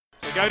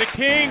They go to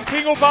King.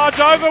 King will barge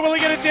over. Will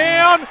he get it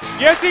down?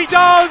 Yes, he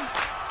does.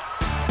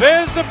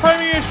 There's the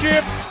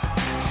premiership.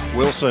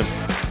 Wilson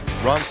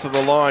runs to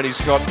the line. He's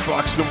got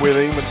Buxton with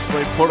him. It's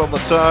been put on the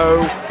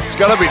toe. It's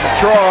going to be a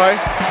try.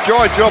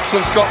 Jai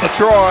Jobson's got the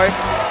try.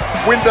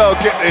 Window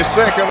get their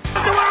second.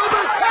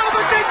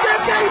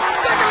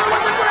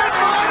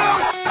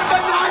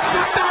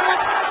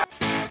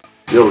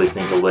 You're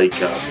listening to League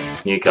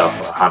Castle,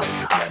 Newcastle Hunters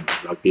home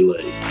rugby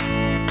league.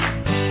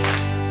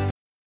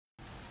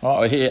 Right,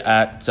 we're here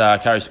at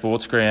Curry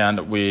Sports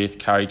Ground with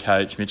Curry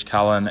coach Mitch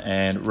Cullen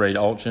and Reid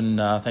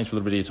Olchin. Thanks for a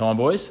little bit of your time,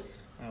 boys.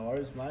 No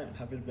worries, mate.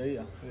 Happy to be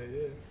here.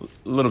 Yeah.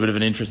 A little bit of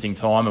an interesting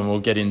time, and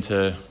we'll get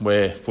into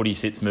where footy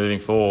sits moving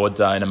forward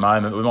in a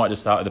moment. We might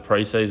just start with the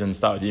pre-season.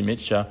 Start with you,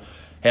 Mitch.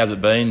 How's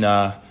it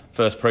been?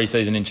 First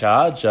pre-season in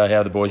charge. How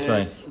have the boys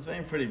been? It's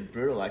been pretty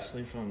brutal,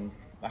 actually, from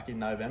back in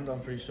November.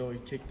 I'm pretty sure we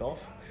kicked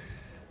off.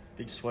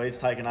 Big Swede's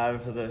taken over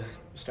for the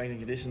strength and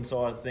condition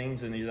side of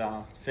things, and he's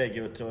fair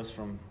give it to us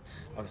from,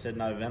 like I said,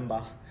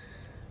 November.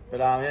 But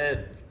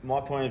my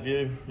point of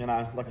view,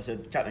 like I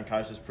said, captain and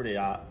coach is pretty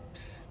hard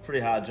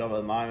job at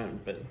the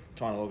moment, but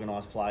trying to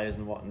organise players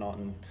and whatnot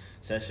and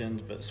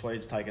sessions. But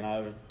Swede's taken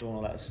over, doing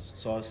all that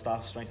side of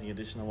stuff, strength and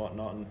condition and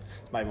whatnot, and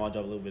it's made my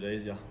job a little bit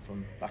easier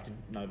from back in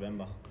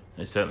November.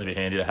 It'd certainly be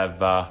handy to have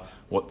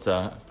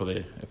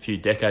probably a few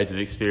decades of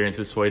experience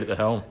with Swede at the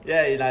helm.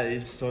 Yeah, he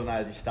sort of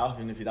knows his stuff,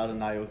 and if he doesn't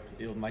know,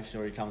 he'll make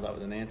sure he comes up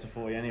with an answer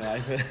for you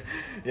anyway. But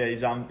yeah,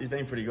 he's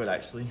been pretty good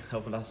actually,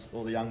 helping us,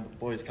 all the young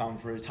boys come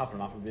through,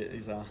 toughening up a bit.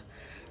 He's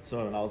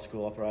sort of an old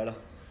school operator.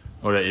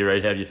 What about you,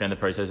 Reid? How have you found the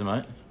pre-season,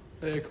 mate?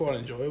 Yeah, quite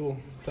enjoyable.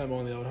 Don't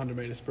mind the old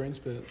 100-metre sprints,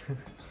 but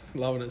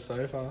loving it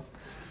so far.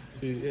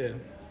 Yeah,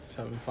 just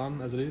having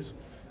fun as it is.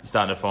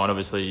 Starting to find,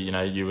 obviously,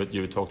 you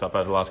were talked up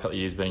over the last couple of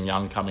years being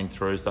young, coming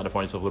through, starting to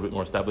find yourself a little bit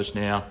more established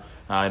now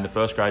in the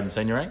first grade and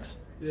senior ranks?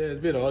 Yeah, it's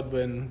a bit odd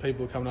when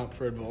people are coming up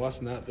for advice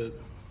and that, but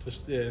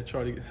just,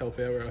 try to help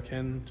out where I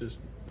can. Just,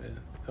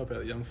 help out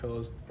the young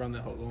fellas, run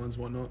their hotlines and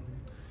whatnot.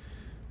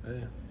 Yeah.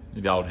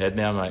 You're the old head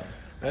now, mate.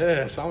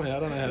 Yeah, somehow. I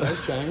don't know how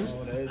that's changed.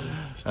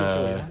 Still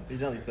feel young.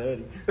 He's only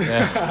 30.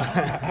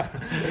 Yeah.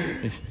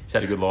 He's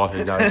had a good life.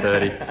 He's only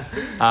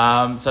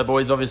 30. So,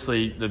 boys,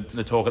 obviously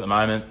the talk at the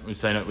moment, we've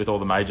seen it with all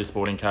the major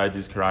sporting codes,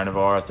 is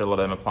coronavirus. A lot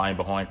of them are playing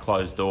behind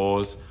closed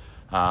doors.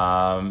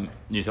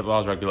 New South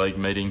Wales Rugby League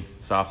meeting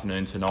this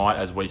afternoon tonight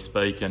as we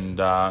speak, and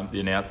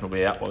the announcement will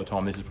be out by the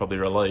time this is probably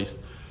released.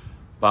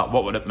 But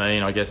what would it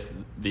mean? I guess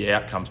the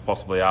outcomes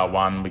possibly are,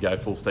 one, we go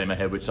full steam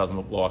ahead, which doesn't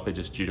look likely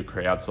just due to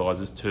crowd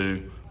sizes.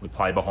 Two, we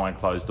play behind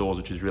closed doors,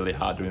 which is really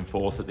hard to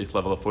enforce at this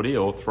level of footy.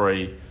 Or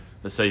three,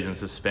 the season's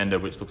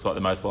suspended, which looks like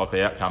the most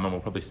likely outcome, and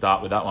we'll probably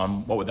start with that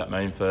one. What would that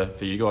mean for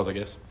you guys, I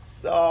guess?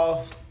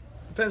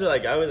 Depends where they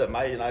go with it,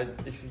 mate.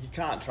 If you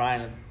can't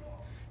train,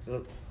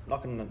 so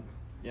knocking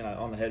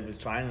on the head with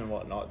training and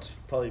whatnot, it's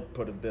probably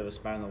put a bit of a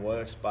spanner in the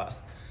works, but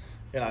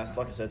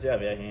like I said, it's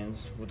out of our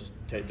hands. We'll just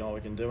keep doing what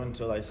we can do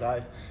until they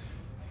say,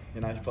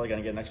 he's probably going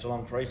to get an extra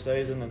long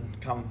pre-season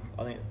and come,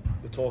 I think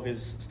the talk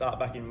is start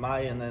back in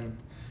May and then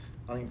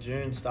I think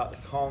June start the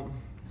comp.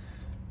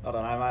 I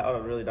don't know, mate. I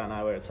really don't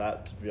know where it's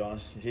at, to be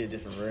honest. You hear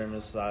different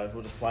rumours, so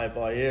we'll just play it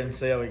by ear and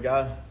see how we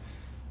go.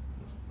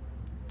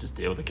 Just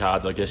deal with the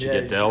cards, I guess, you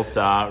get dealt.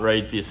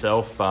 Reid, for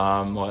yourself,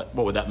 what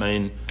would that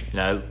mean?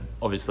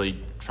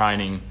 Obviously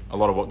training, a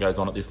lot of what goes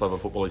on at this level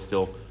of football is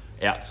still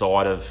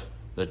outside of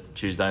the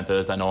Tuesday and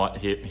Thursday night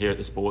here at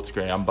the sports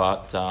ground,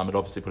 but it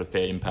obviously put a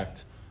fair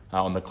impact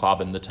on the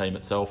club and the team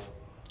itself.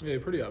 Yeah,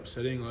 pretty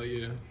upsetting. Like,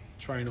 you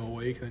train all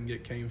week and then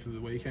get keen for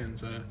the weekend,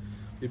 so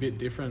a bit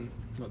different,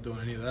 not doing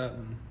any of that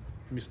and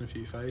missing a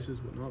few faces,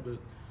 whatnot, but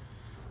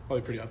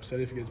probably pretty upset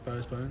if it gets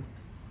postponed.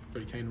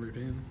 Pretty keen to rip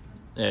in.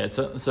 Yeah, it's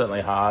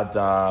certainly hard.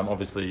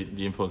 Obviously,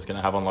 the influence it's going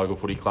to have on local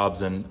footy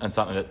clubs and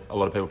something that a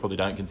lot of people probably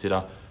don't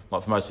consider.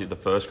 Like for most of the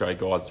first grade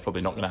guys, it's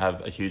probably not going to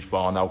have a huge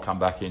flow on. They'll come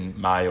back in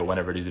May or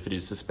whenever it is if it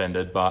is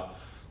suspended. But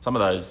some of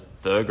those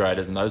third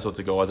graders and those sorts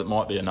of guys, it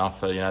might be enough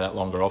for that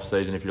longer off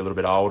season if you're a little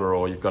bit older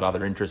or you've got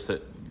other interests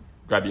that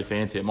grab your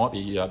fancy. It might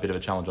be a bit of a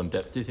challenge on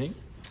depth, do you think?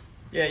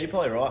 Yeah, you're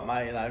probably right,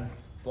 mate.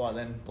 By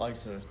then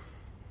blokes are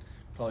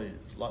probably,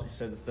 like you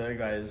said, the third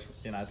graders.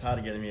 It's hard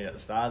to get them here at the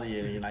start of the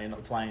year. You're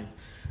not playing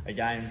a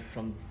game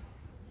from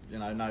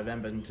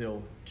November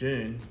until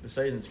June. The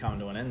season's coming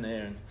to an end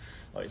there, and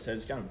like you said,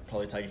 it's going to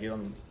probably take a hit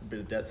on a bit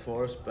of depth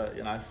for us. But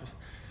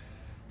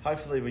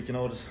hopefully we can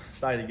all just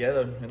stay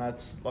together.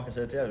 It's like I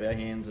said, it's out of our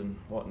hands and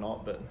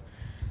whatnot. But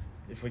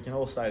if we can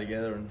all stay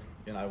together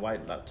and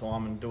wait that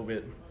time and do a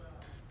bit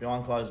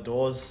behind closed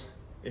doors,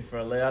 if we're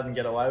allowed and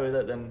get away with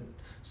it, then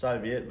so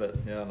be it. But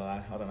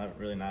I don't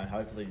really know.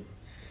 Hopefully,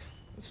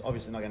 it's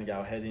obviously not going to go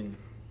ahead in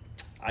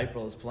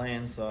April as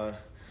planned. So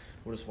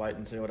we'll just wait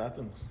and see what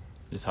happens.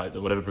 Just hope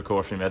that whatever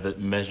precautionary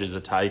measures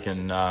are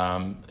taken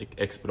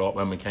expedite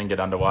when we can get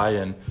underway.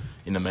 And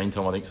in the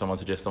meantime, I think someone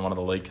suggested on one of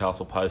the League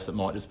Castle posts it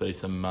might just be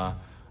some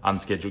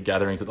unscheduled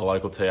gatherings at the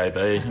local TAB.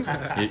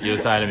 You were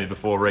saying to me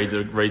before, Reed's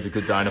a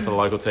good donor for the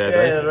local TAB.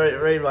 Yeah,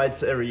 Reed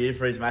waits every year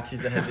for his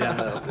matches to head down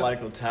the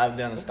local tab,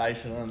 down the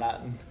station and that.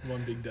 And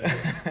One big day.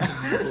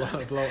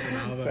 blow it in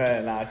an hour.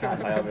 yeah, no, I can't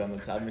say I'll be on the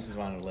tab. Mrs.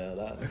 won't allow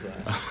that.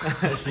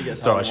 So. She gets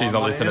It's all right, she's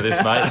not listening to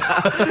this, mate.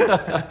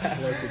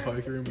 Local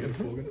poker room, get a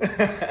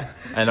Forgan.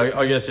 And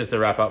I guess just to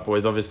wrap up,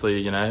 boys,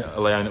 obviously,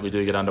 allowing that we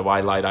do get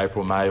underway late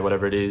April, May,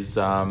 whatever it is,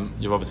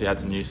 you've obviously had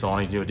some new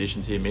signings, new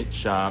additions here,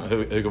 Mitch.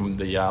 Who can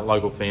the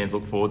local fans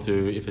look forward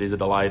to if it is a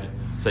delayed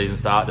season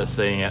start, just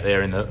seeing out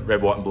there in the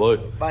red, white and blue?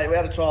 Mate, we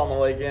had a trial on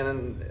the weekend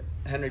and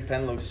Henry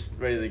Penn looks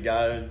ready to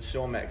go.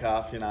 Sean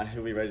Metcalf,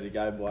 he'll be ready to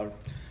go by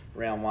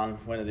round 1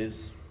 when it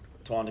is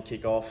time to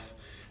kick off.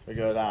 We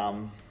got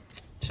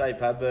Shea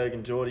Padberg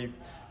and Geordie,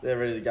 they're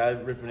ready to go,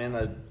 ripping in.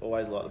 They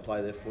always like to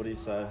play their footy,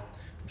 so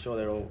I'm sure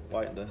they're all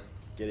waiting to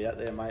get out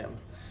there, mate.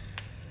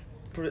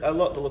 A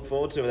lot to look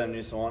forward to with them new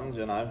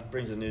signings,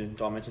 brings a new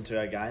dimension to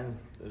our game.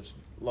 There's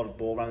a lot of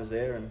ball runners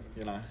there and,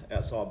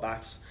 outside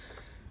backs.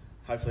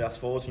 Hopefully us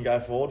forwards can go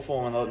forward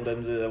for them and let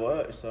them do their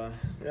work. So,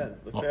 yeah,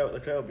 the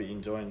crowd will be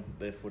enjoying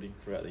their footy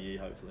throughout the year,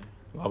 hopefully.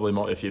 Lovely.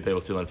 Might be a few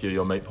people still in a few of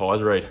your meat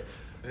pies, Reed.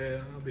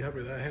 Yeah, I'll be happy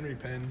with that. Henry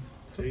Penn,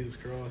 Jesus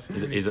Christ.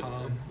 Is it?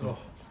 Oh,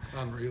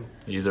 unreal.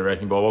 He's a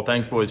wrecking ball. Well,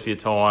 thanks, boys, for your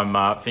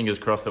time. Fingers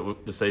crossed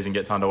that the season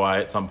gets underway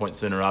at some point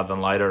sooner rather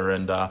than later.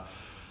 And,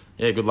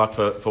 good luck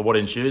for what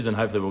ensues. And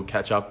hopefully we'll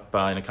catch up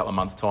in a couple of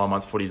months' time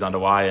once footy's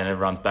underway and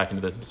everyone's back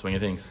into the swing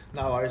of things.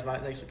 No worries,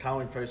 mate. Thanks for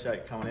coming.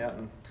 Appreciate coming out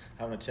and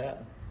having a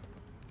chat.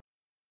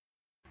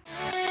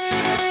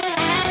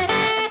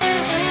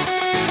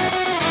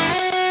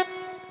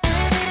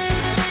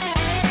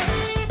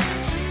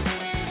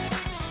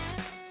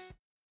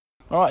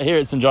 All right, here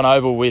at St John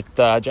Oval with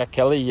Jack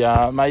Kelly.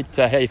 Mate,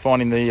 how are you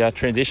finding the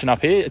transition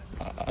up here?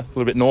 A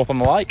little bit north on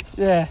the lake?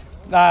 Yeah,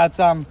 it's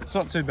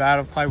not too bad.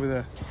 I've played with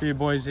a few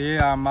boys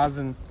here, Muzz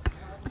and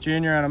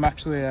Junior, and I'm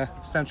actually a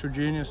Central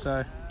Junior,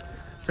 so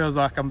feels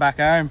like I'm back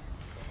home.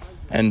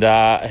 And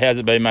how's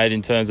it been, mate,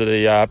 in terms of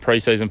the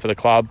pre-season for the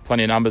club?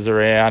 Plenty of numbers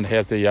around.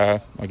 How's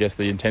the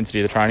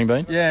intensity of the training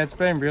been? Yeah, it's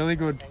been really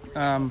good,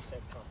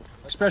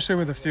 especially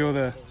with a few of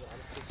the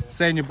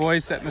senior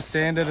boys setting the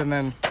standard, and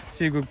then a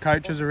few good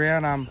coaches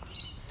around.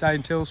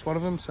 Dane Till's one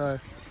of them, so...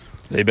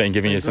 Has he been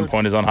giving you some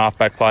pointers on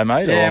half-back play,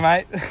 mate? Yeah,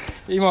 mate.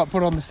 He might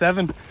put on the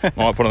 7.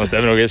 Might put on the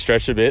 7, it'll get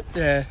stretched a bit.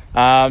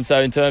 Yeah. So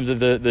in terms of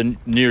the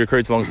new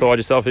recruits alongside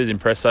yourself, who's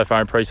impressed so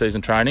far in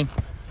pre-season training?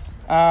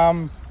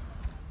 A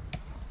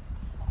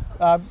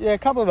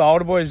couple of the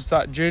older boys.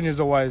 Junior's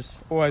always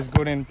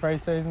good in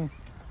pre-season.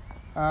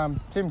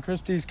 Tim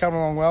Christie's coming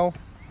along well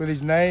with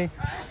his knee.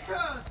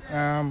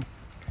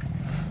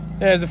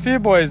 There's a few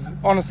boys,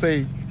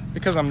 honestly,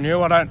 because I'm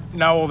new, I don't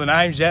know all the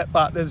names yet,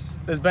 but there's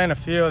been a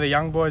few of the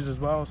young boys as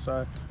well.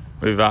 So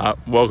we've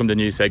welcomed a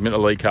new segment,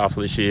 Elite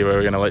Castle, this year, where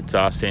we're going to let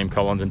Sam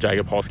Collins and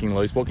Jacob Hosking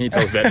loose. What can you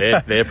tell us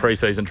about their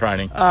pre-season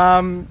training?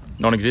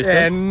 Non-existent?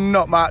 Yeah,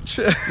 not much.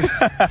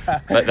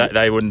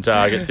 they wouldn't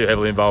get too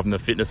heavily involved in the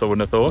fitness, I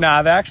wouldn't have thought.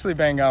 Nah, they've actually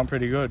been going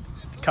pretty good.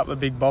 A couple of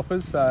big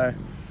boppers, so...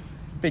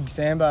 Big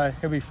Sambo,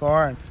 he'll be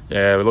firing.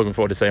 Yeah, we're looking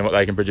forward to seeing what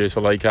they can produce for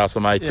League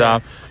Castle, mate.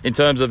 Yeah. In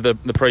terms of the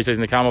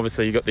pre-season to come,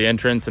 obviously you've got the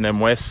entrance and then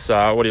West. What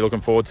are you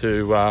looking forward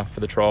to for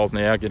the trials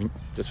now?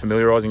 Just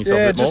familiarising yourself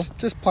a bit more?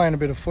 Just playing a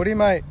bit of footy,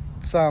 mate.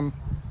 It's,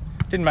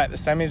 didn't make the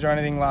semis or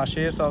anything last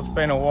year, so it's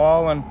been a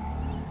while. And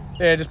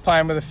just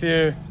playing with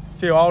a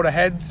few older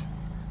heads,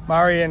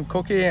 Murray and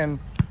Cookie and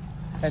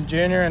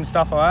Junior and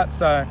stuff like that.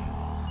 So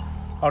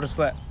I'll just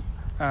let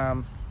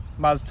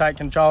Muzz take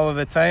control of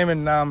the team,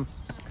 and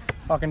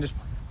I can just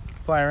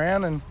play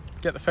around and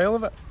get the feel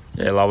of it.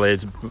 Yeah, lovely.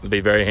 It'd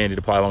be very handy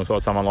to play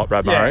alongside someone like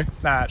Brad Murray.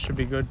 It should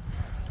be good.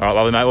 All right,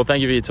 lovely, mate. Well,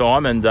 thank you for your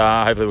time, and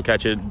hopefully we'll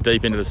catch you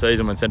deep into the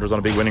season when Central's on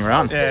a big winning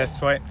run. Yeah,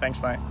 sweet.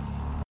 Thanks, mate.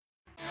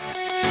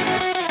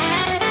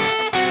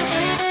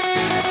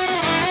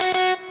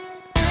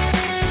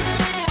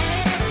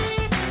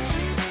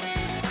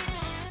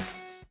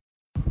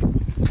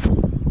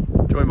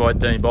 Joined by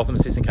Dean Botham,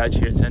 assistant coach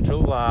here at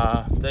Central.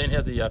 Dean,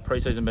 how's the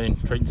pre-season been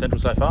treating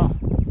Central so far?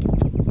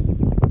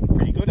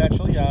 Pretty good,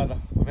 actually.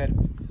 We've had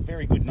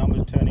very good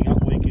numbers turning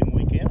up week in,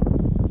 week out.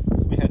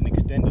 We had an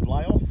extended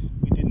layoff.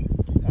 We didn't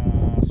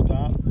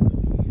start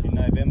in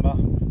November,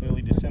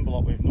 early December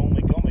like we've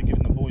normally gone. We're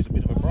giving the boys a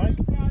bit of a break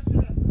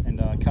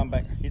and come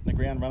back hitting the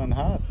ground running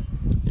hard.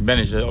 You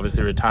managed to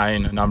obviously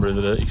retain a number of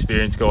the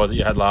experienced guys that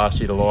you had last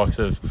year, the likes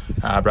of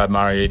Brad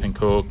Murray, Ethan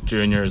Cook,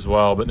 Junior as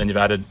well, but then you've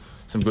added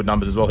some good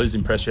numbers as well. Who's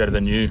impressed you out of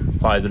the new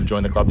players that have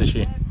joined the club this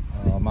year?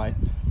 Oh, mate,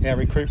 our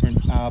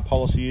recruitment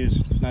policy is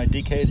no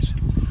dickheads,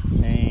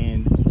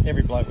 and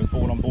every bloke we've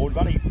brought on board.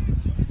 We've only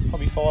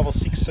probably 5 or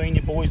 6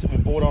 senior boys that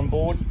we've brought on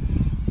board.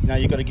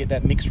 You've got to get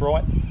that mix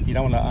right. You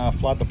don't want to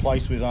flood the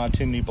place with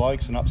too many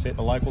blokes and upset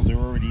the locals who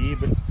are already here,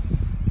 but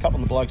a couple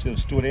of the blokes that have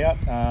stood out.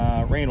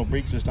 Randall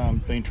Briggs has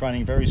been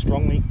training very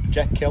strongly.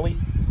 Jack Kelly,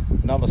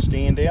 another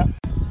standout.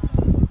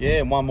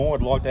 Yeah, and one more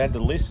I'd like to add to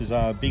the list is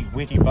Big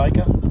Witty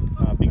Baker,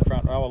 big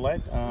front rower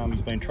lad.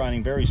 He's been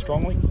training very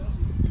strongly.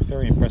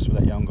 Very impressed with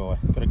that young guy.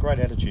 Got a great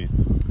attitude.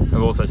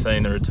 We've also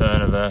seen the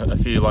return of a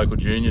few local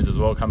juniors as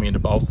well coming in to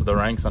bolster the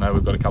ranks. I know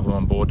we've got a couple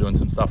on board doing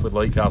some stuff with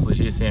Leigh Castle this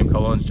year. Sam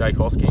Collins, Jake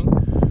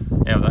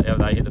Hosking. How have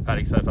they hit the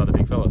paddock so far, the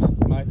big fellas?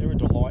 Mate, they're a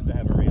delight to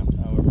have around.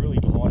 We're really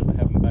delighted to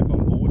have them back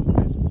on board.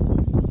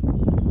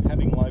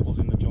 Having labels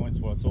in the joints,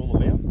 what it's all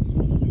about.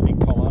 And Big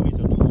Colavi's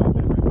a delight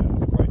to have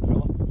around, a great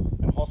fella.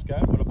 And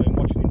Hosco, what I've been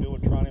watching him do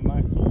at training,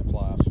 mate, it's all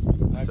class.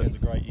 I hope he has a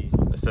great year.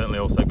 There's certainly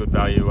also good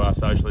value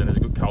socially, and there's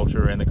a good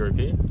culture around the group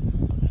here.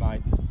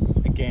 Mate,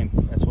 again,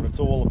 that's what it's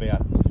all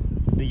about.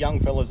 The young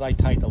fellas, they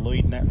take the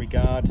lead in that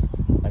regard.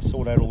 They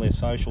sort out all their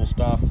social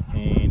stuff,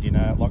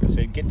 and like I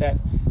said, get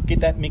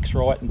that mix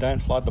right, and don't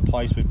flood the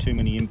place with too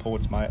many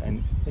imports, mate.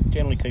 And it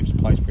generally keeps the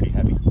place pretty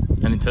happy.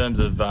 And in terms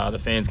of the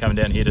fans coming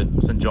down here to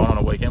St John on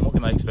a weekend, what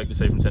can they expect to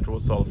see from Central?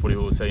 What style of footy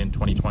will we see in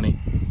 2020?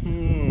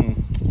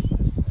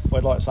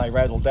 We'd like to say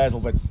razzle dazzle,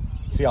 but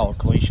it's the old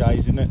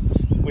cliches, isn't it?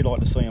 We'd like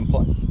to see them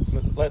play.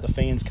 Let the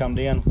fans come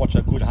down, watch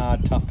a good,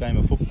 hard, tough game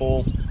of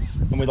football,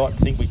 and we'd like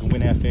to think we can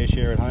win our fair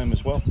share at home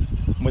as well.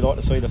 And we'd like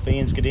to see the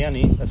fans get down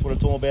here. That's what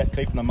it's all about,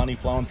 keeping the money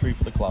flowing through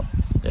for the club.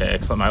 Yeah,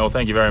 excellent, mate. Well,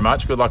 thank you very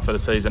much. Good luck for the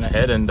season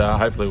ahead, and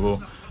hopefully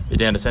we'll be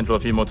down to Central a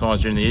few more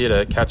times during the year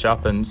to catch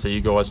up and see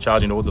you guys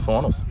charging towards the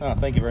finals.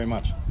 Thank you very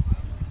much.